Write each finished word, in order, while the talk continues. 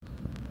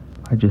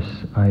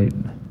I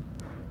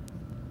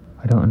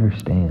don't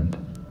understand.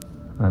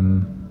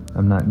 I'm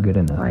not good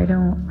enough. Why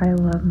don't I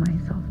love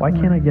myself? Why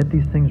can't I get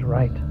these things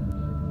right?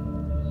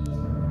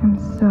 I'm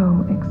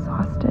so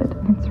exhausted.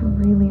 It's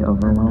really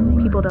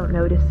overwhelming. People don't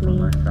notice me,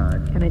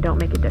 and I don't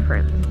make a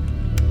difference.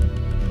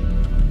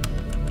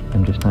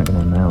 I'm just not going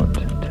to amount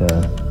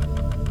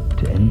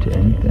to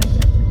anything.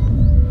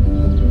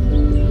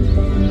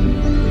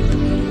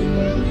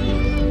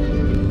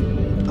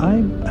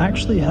 I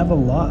actually have a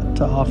lot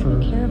to offer.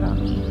 Care about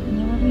me.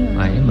 And I love you.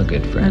 I am a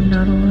good I'm friend.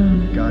 not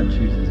alone. God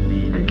chooses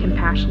me. I'm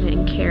compassionate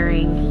and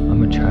caring.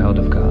 I'm a child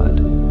of God.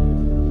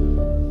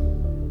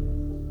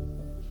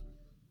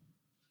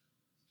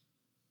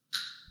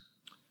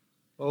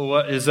 Well,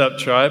 what is up,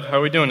 tribe? How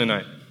are we doing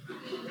tonight?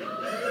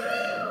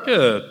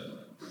 Good.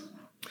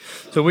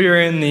 So we are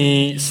in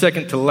the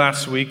second to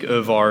last week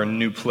of our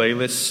new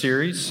playlist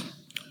series.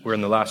 We're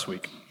in the last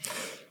week.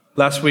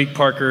 Last week,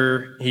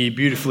 Parker, he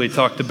beautifully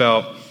talked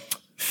about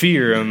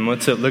fear and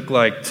what's it look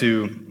like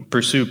to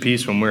pursue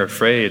peace when we're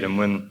afraid and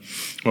when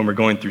we're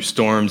going through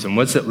storms, and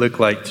what's it look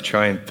like to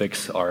try and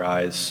fix our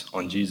eyes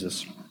on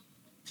Jesus.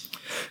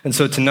 And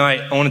so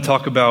tonight, I want to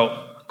talk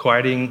about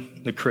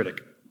quieting the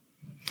critic,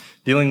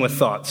 dealing with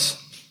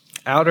thoughts,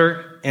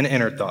 outer and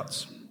inner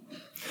thoughts.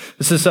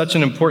 This is such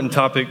an important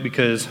topic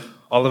because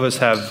all of us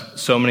have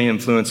so many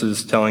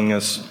influences telling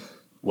us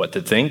what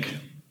to think,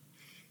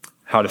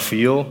 how to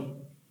feel,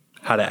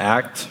 how to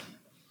act.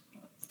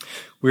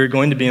 We're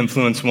going to be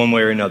influenced one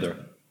way or another,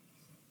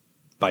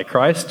 by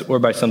Christ or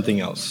by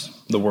something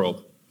else, the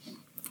world.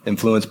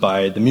 Influenced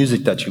by the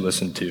music that you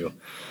listen to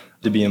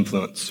be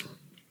influenced.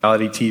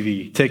 Reality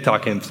TV,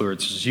 TikTok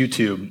influencers,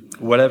 YouTube,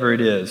 whatever it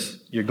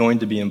is, you're going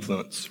to be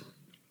influenced.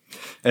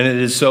 And it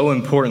is so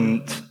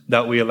important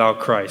that we allow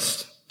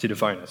Christ to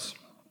define us.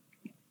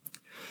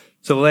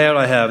 So the layout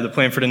I have, the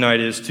plan for tonight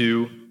is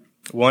to,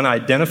 one,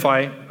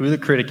 identify who the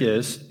critic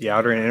is, the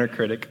outer and inner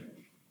critic.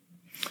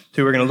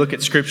 Two, we're going to look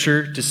at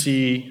Scripture to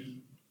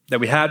see that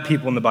we had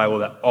people in the Bible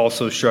that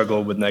also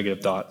struggled with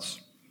negative thoughts.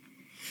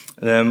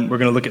 And then we're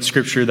going to look at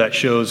Scripture that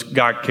shows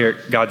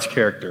God's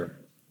character,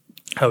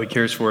 how he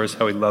cares for us,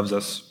 how he loves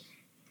us.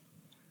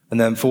 And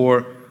then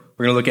four,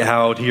 we're going to look at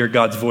how to hear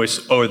God's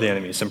voice over the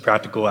enemy, some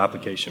practical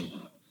application.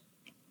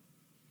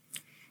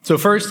 So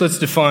first, let's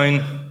define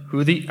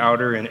who the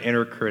outer and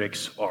inner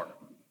critics are.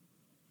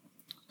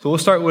 So we'll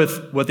start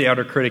with what the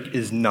outer critic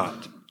is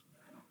not.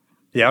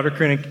 The outer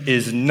critic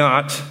is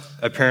not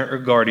a parent or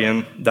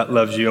guardian that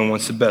loves you and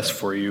wants the best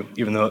for you,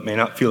 even though it may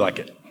not feel like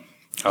it.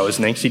 I was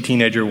an angsty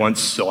teenager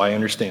once, so I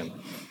understand.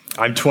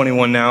 I'm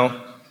 21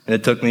 now, and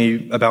it took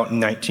me about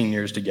 19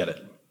 years to get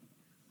it.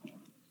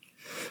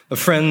 A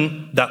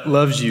friend that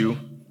loves you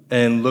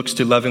and looks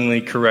to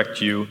lovingly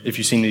correct you if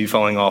you seem to be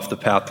falling off the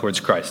path towards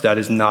Christ. That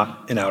is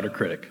not an outer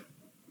critic.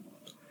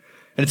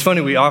 And it's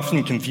funny, we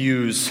often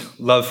confuse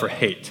love for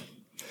hate.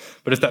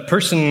 But if that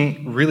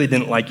person really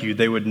didn't like you,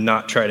 they would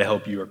not try to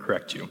help you or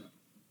correct you.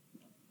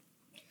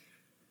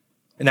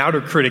 An outer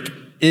critic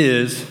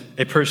is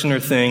a person or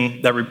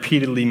thing that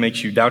repeatedly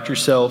makes you doubt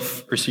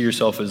yourself or see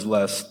yourself as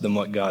less than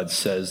what God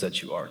says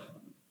that you are.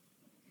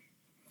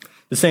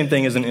 The same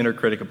thing as an inner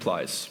critic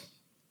applies.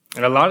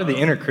 And a lot of the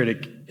inner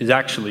critic is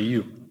actually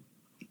you,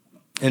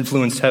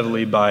 influenced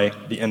heavily by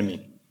the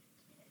enemy.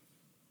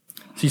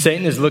 See,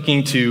 Satan is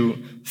looking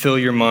to fill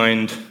your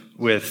mind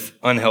with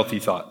unhealthy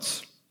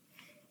thoughts.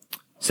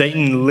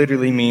 Satan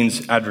literally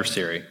means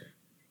adversary.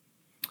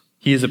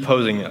 He is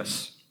opposing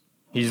us.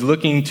 He's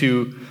looking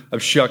to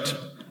obstruct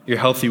your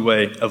healthy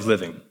way of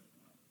living.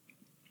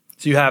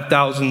 So you have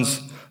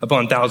thousands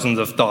upon thousands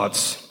of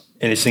thoughts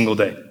in a single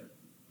day.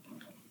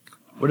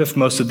 What if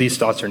most of these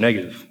thoughts are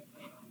negative?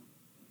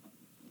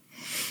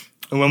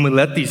 And when we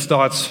let these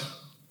thoughts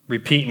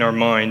repeat in our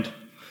mind,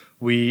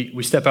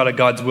 we step out of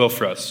God's will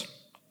for us.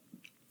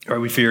 Or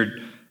we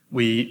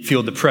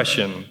feel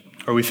depression,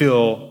 or we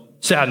feel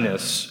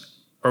sadness,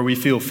 or we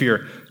feel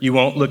fear. You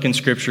won't look in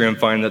Scripture and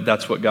find that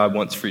that's what God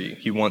wants for you.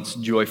 He wants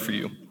joy for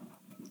you.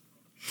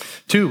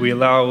 Two, we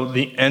allow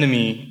the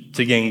enemy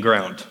to gain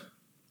ground.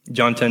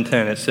 John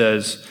 10:10, it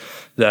says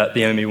that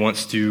the enemy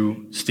wants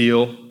to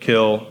steal,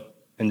 kill,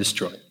 and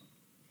destroy.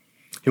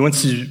 He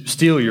wants to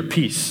steal your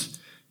peace.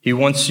 He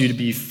wants you to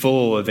be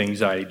full of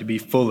anxiety, to be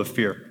full of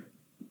fear.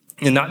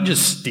 And not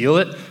just steal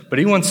it, but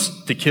he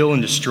wants to kill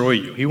and destroy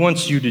you. He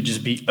wants you to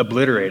just be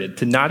obliterated,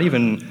 to not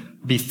even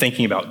be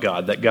thinking about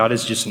God, that God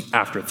is just an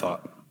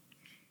afterthought.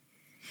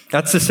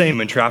 That's the same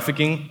when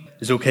trafficking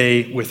is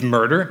okay with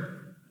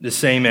murder, the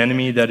same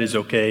enemy that is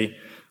okay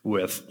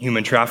with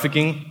human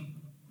trafficking.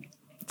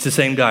 It's the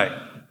same guy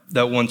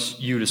that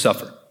wants you to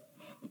suffer.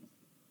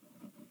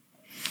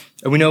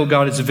 And we know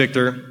God is a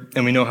victor,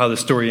 and we know how the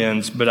story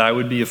ends, but I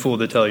would be a fool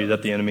to tell you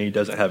that the enemy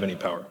doesn't have any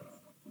power.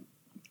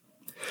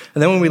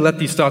 And then when we let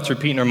these thoughts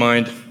repeat in our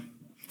mind,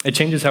 it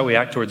changes how we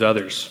act towards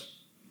others,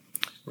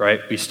 right?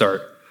 We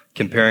start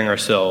comparing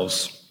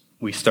ourselves.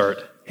 We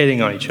start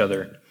hitting on each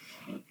other.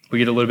 We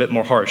get a little bit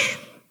more harsh.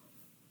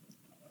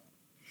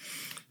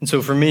 And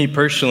so for me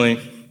personally,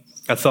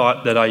 a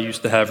thought that I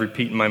used to have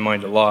repeat in my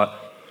mind a lot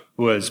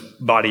was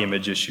body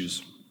image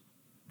issues.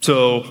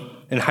 So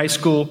in high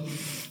school,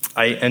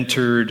 I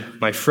entered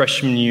my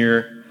freshman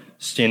year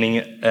standing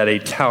at a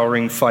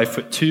towering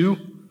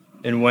 5'2"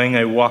 and weighing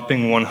a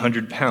whopping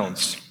 100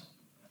 pounds.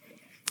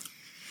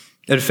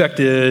 It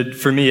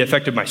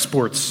affected my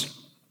sports.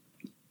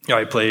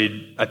 I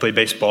played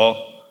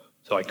baseball,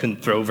 so I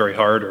couldn't throw very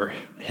hard or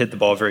hit the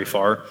ball very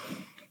far.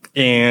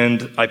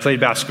 And I played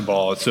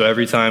basketball, so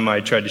every time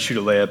I tried to shoot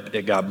a layup,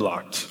 it got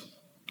blocked.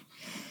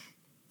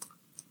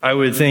 I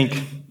would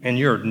think, and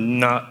you're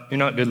not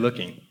good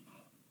looking.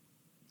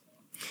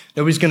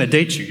 Nobody's going to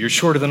date you. You're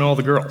shorter than all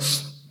the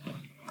girls.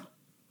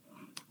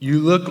 You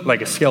look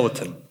like a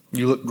skeleton.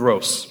 You look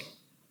gross.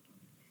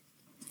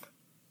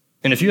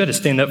 And if you had to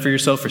stand up for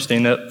yourself or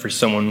stand up for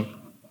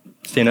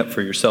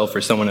yourself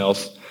or someone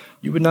else,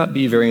 you would not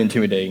be very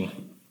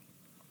intimidating.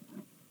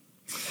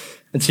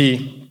 And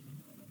see,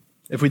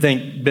 if we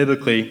think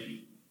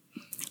biblically,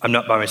 I'm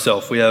not by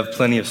myself. We have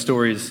plenty of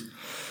stories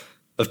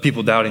of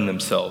people doubting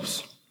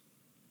themselves.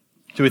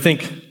 So we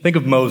think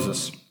of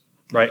Moses,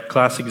 right?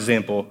 Classic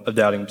example of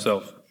doubting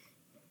himself,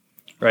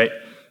 right?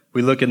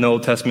 We look in the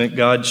Old Testament,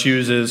 God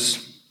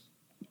chooses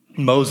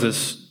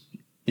Moses.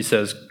 He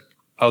says,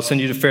 I'll send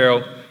you to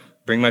Pharaoh,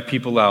 bring my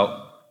people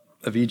out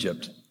of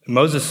Egypt. And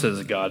Moses says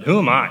to God, who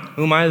am I?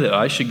 Who am I that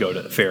I should go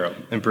to Pharaoh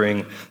and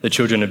bring the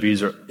children of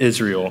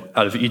Israel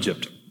out of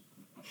Egypt?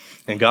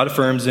 And God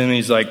affirms him, and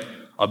he's like,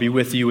 I'll be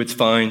with you, it's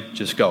fine,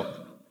 just go.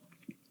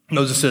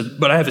 Moses said,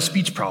 but I have a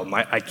speech problem.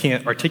 I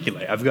can't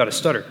articulate. I've got a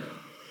stutter.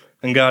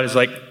 And God is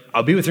like,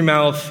 I'll be with your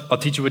mouth. I'll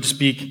teach you what to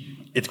speak.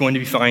 It's going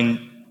to be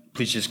fine.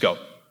 Please just go.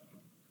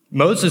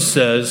 Moses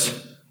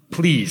says,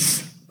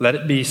 please, let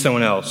it be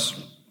someone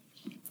else.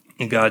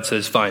 And God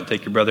says, fine,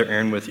 take your brother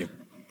Aaron with you.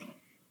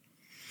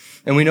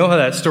 And we know how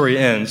that story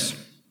ends.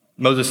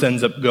 Moses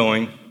ends up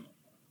going,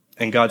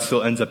 and God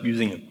still ends up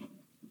using him.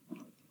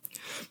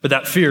 But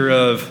that fear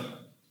of,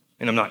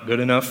 and I'm not good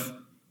enough,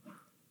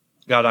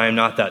 God, I am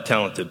not that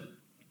talented.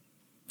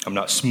 I'm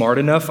not smart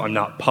enough. I'm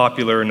not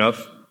popular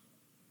enough.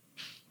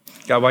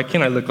 God, why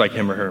can't I look like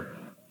him or her?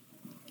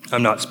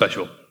 I'm not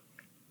special.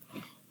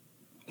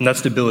 And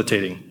that's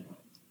debilitating.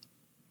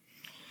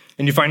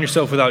 And you find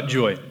yourself without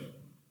joy.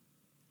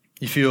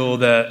 You feel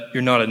that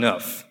you're not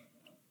enough.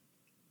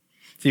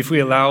 See, if we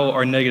allow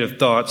our negative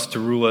thoughts to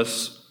rule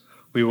us,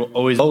 we will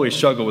always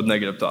struggle with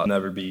negative thoughts.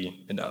 Never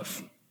be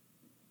enough.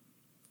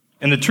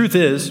 And the truth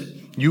is,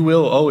 you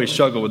will always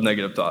struggle with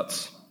negative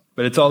thoughts,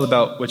 but it's all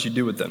about what you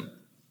do with them.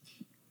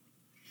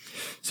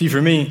 See,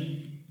 for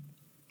me,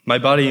 my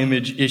body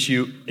image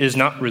issue is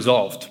not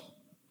resolved.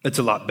 It's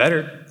a lot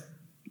better,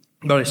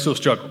 but I still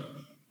struggle.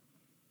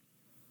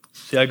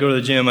 See, I go to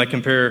the gym, I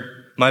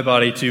compare my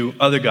body to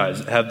other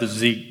guys that have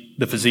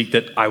the physique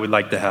that I would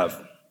like to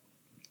have.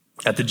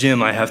 At the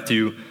gym, I have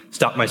to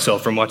stop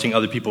myself from watching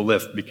other people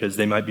lift because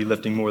they might be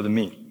lifting more than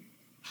me.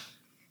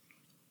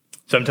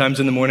 Sometimes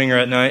in the morning or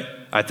at night,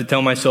 I have to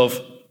tell myself,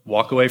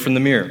 walk away from the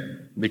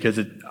mirror because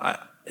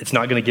it's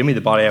not going to give me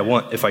the body I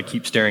want if I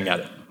keep staring at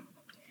it.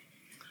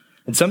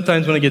 And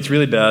sometimes when it gets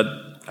really bad,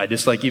 I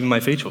dislike even my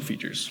facial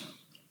features.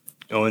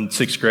 In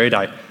 6th grade,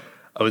 I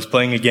was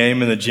playing a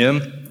game in the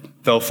gym,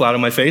 fell flat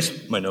on my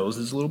face. My nose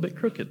is a little bit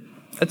crooked.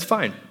 That's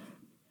fine.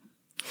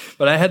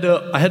 But I had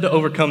to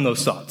overcome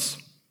those thoughts.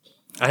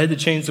 I had to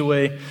change the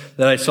way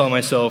that I saw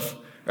myself,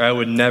 or I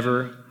would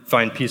never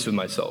find peace with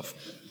myself.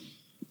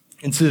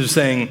 Instead of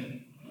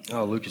saying,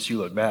 oh, Lucas, you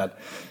look bad,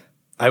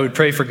 I would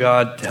pray for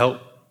God to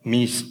help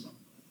me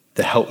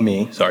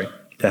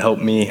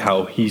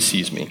how he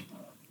sees me.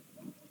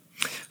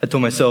 I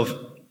told myself,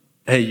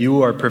 hey,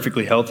 you are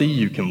perfectly healthy.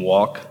 You can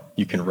walk.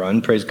 You can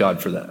run. Praise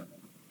God for that.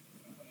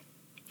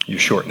 You're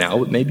short now,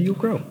 but maybe you'll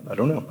grow. I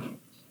don't know.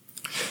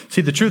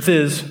 See, the truth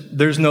is,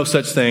 there's no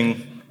such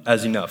thing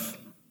as enough.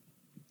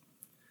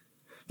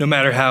 No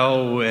matter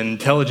how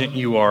intelligent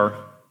you are,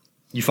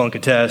 you flunk a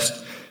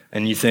test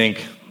and you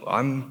think, well,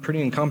 I'm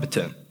pretty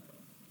incompetent.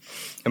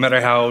 No matter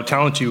how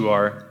talented you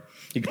are,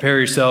 you compare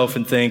yourself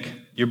and think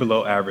you're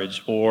below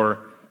average,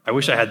 or I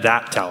wish I had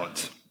that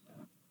talent.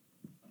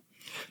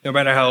 No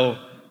matter how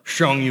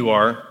strong you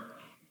are,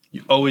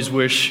 you always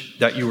wish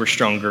that you were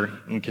stronger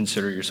and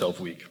consider yourself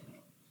weak.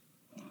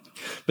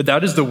 But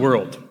that is the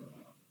world.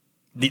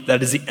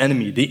 That is the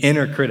enemy, the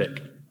inner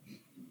critic.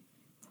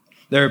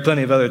 There are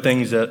plenty of other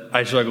things that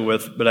I struggle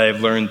with, but I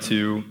have learned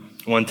to,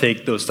 one,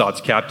 take those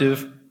thoughts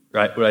captive,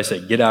 right? What I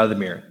say, get out of the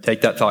mirror.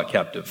 Take that thought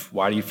captive.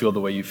 Why do you feel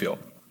the way you feel?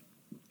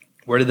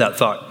 Where did that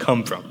thought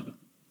come from?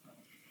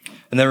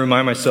 And then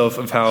remind myself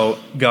of how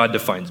God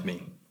defines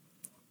me.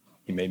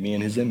 He made me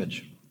in his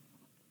image.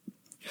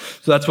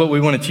 So that's what we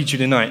want to teach you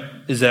tonight,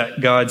 is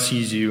that God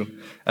sees you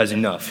as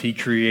enough. He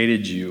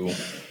created you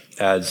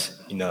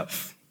as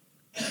enough.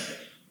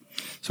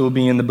 So we'll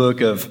be in the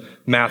book of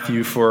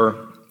Matthew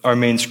for our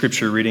main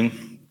scripture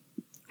reading.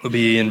 We'll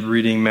be in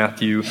reading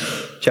Matthew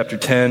chapter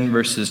 10,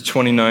 verses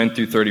 29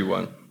 through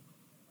 31.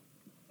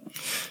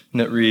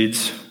 And it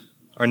reads,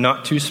 "Are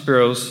not 2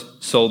 sparrows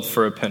sold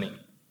for a penny?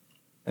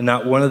 And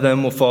not one of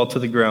them will fall to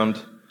the ground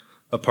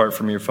apart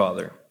from your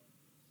Father.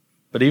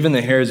 but even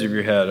the hairs of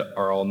your head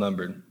are all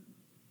numbered.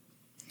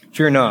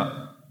 Fear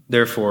not,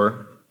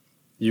 therefore,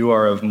 you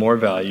are of more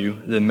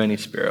value than many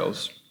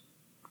sparrows.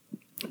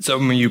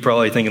 Some of you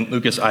probably thinking,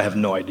 Lucas, I have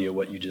no idea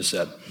what you just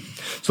said.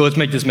 So let's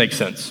make this make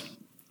sense.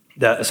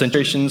 That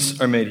accentuations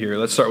are made here.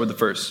 Let's start with the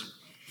first.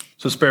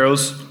 So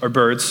sparrows are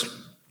birds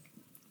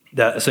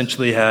that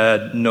essentially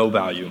had no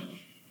value.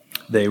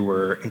 They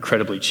were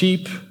incredibly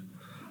cheap.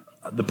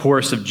 The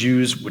poorest of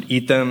Jews would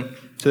eat them.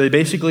 So they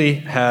basically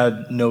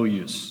had no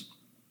use.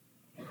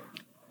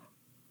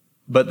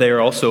 But they are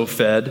also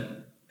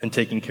fed and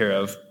taken care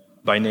of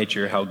by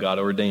nature, how God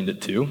ordained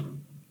it to.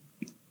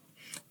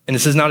 And it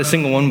says not a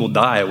single one will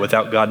die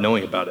without God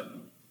knowing about it.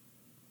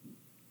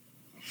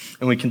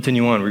 And we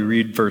continue on. We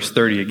read verse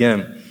 30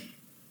 again.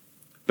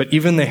 But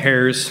even the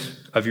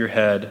hairs of your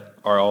head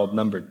are all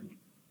numbered.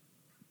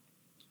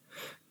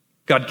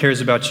 God cares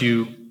about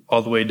you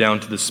all the way down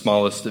to the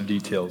smallest of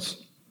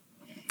details.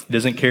 He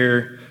doesn't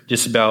care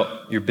just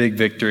about your big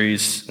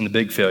victories and the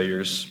big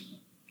failures.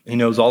 He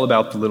knows all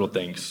about the little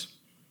things.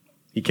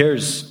 He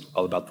cares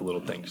all about the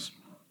little things.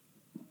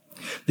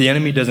 The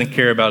enemy doesn't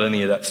care about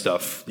any of that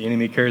stuff. The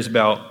enemy cares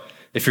about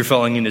if you're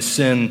falling into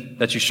sin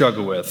that you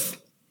struggle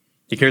with.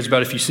 He cares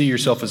about if you see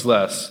yourself as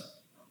less.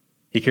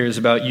 He cares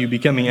about you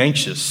becoming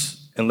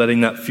anxious and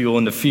letting that fuel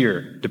into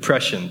fear,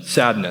 depression,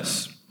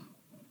 sadness.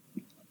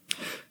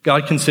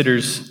 God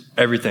considers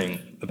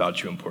everything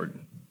about you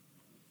important.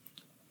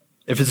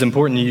 If it's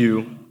important to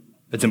you,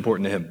 it's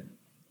important to him.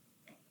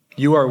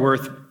 You are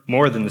worth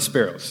more than the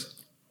sparrows.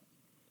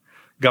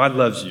 God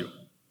loves you.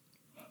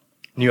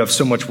 And you have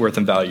so much worth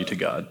and value to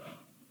God.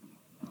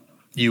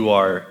 You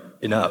are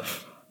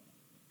enough.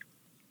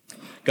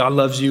 God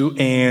loves you,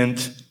 and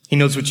he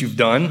knows what you've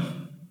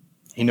done.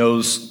 He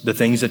knows the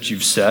things that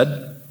you've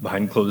said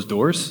behind closed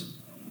doors.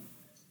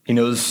 He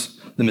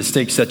knows the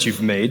mistakes that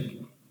you've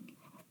made.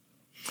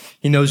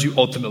 He knows you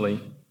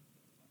ultimately.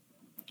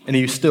 And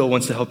he still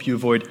wants to help you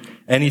avoid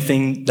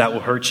anything that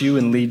will hurt you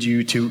and lead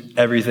you to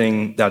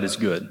everything that is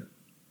good.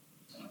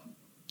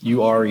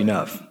 You are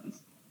enough.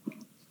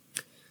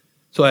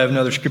 So I have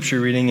another scripture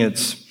reading.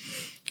 It's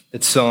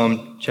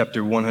Psalm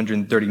chapter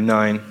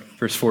 139,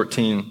 verse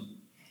 14.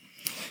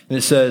 And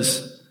it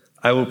says,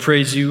 I will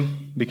praise you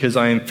because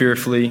I am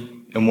fearfully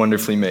and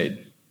wonderfully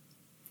made.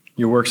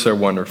 Your works are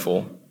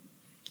wonderful.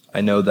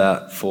 I know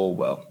that full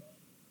well.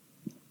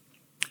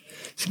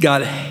 See,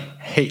 God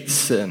hates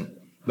sin,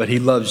 but he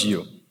loves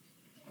you.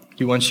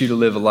 He wants you to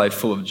live a life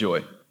full of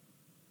joy.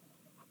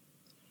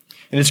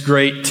 And it's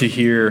great to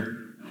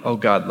hear, oh,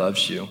 God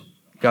loves you.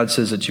 God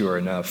says that you are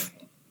enough.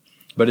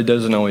 But it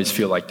doesn't always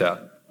feel like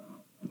that.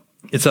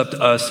 It's up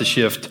to us to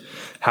shift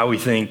how we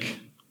think,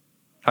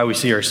 how we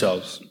see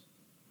ourselves.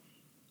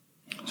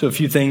 So a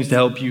few things to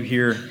help you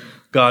hear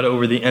God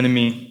over the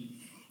enemy,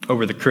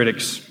 over the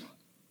critics.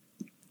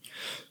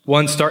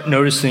 One, start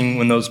noticing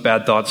when those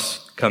bad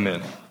thoughts come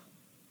in.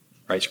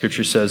 Right?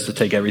 Scripture says to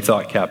take every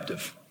thought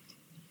captive.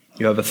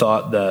 You have a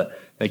thought that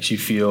makes you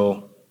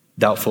feel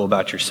doubtful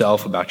about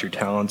yourself, about your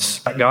talents,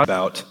 God,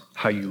 about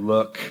how you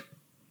look.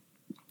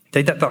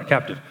 Take that thought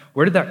captive.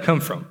 Where did that come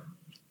from?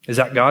 Is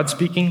that God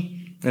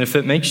speaking? And if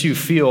it makes you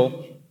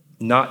feel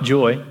not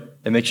joy,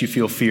 it makes you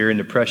feel fear and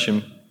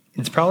depression,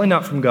 it's probably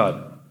not from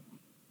God.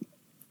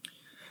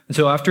 And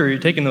so after you're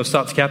taking those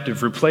thoughts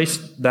captive, replace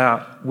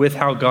that with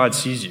how God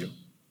sees you.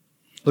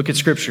 Look at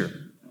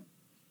Scripture.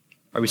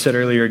 We said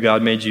earlier,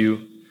 God made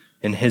you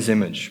in his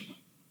image.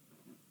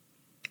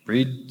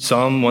 Read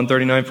Psalm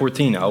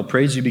 139:14. I will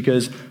praise you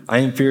because I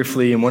am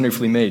fearfully and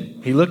wonderfully made.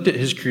 He looked at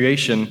his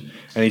creation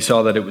and he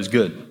saw that it was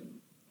good.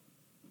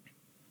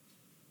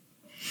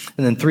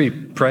 And then 3,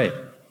 pray.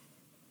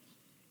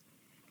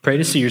 Pray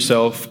to see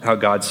yourself how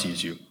God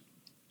sees you.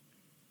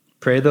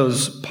 Pray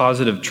those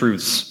positive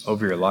truths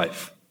over your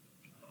life.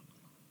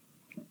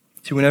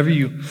 See, when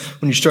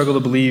you struggle to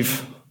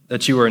believe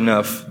that you are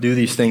enough, do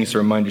these things to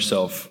remind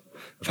yourself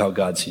of how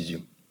God sees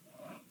you.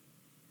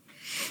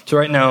 So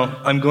right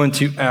now, I'm going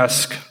to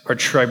ask our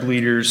tribe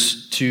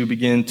leaders to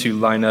begin to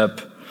line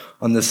up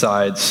on the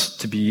sides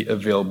to be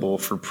available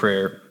for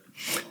prayer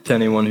to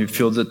anyone who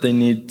feels that they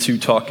need to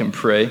talk and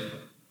pray.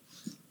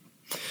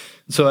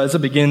 So as I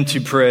begin to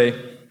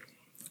pray,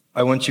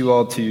 I want you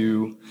all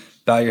to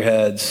bow your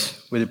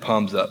heads with your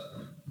palms up.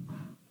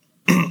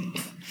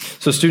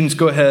 So students,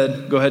 go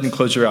ahead and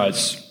close your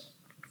eyes.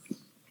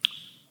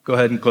 Go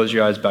ahead and close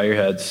your eyes, bow your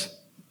heads,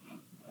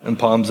 and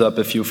palms up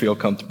if you feel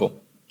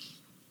comfortable.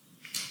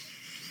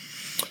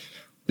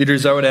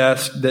 Leaders, I would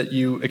ask that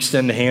you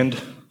extend a hand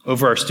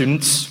over our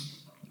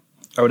students.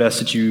 I would ask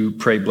that you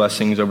pray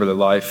blessings over their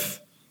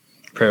life,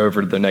 pray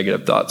over their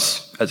negative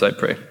thoughts as I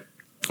pray.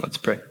 Let's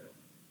pray.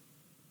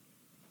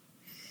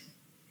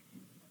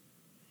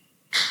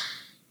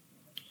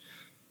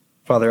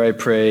 Father, I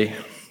pray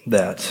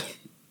that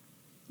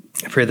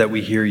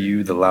we hear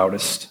you the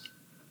loudest.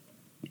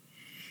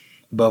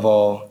 Above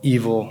all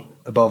evil,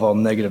 above all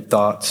negative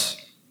thoughts.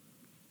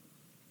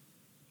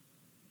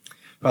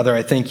 Father,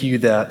 I thank you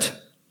that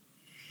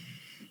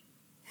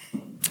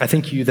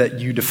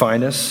you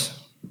define us.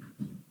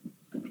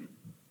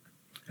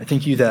 I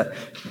thank you that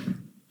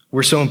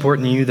we're so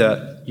important to you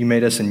that you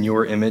made us in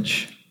your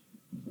image.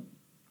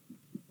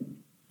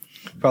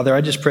 Father,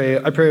 I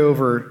pray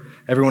over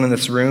everyone in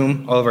this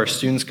room, all of our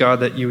students,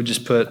 God, that you would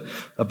just put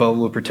a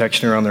bubble of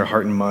protection around their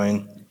heart and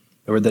mind.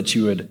 Lord, that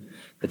you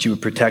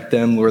would protect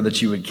them, Lord,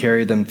 that you would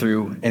carry them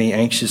through any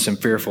anxious and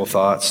fearful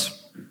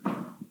thoughts.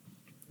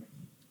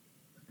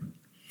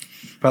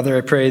 Father,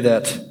 I pray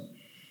that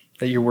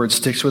your word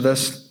sticks with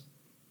us,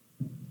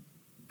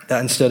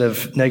 that instead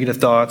of negative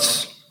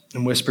thoughts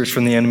and whispers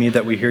from the enemy,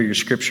 that we hear your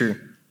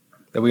scripture,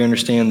 that we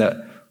understand that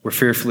we're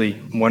fearfully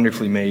and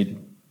wonderfully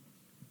made.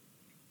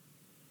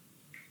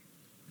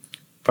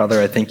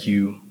 Father, I thank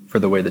you for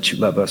the way that you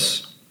love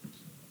us.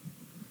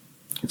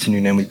 It's in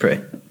your name we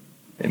pray.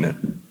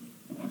 Amen.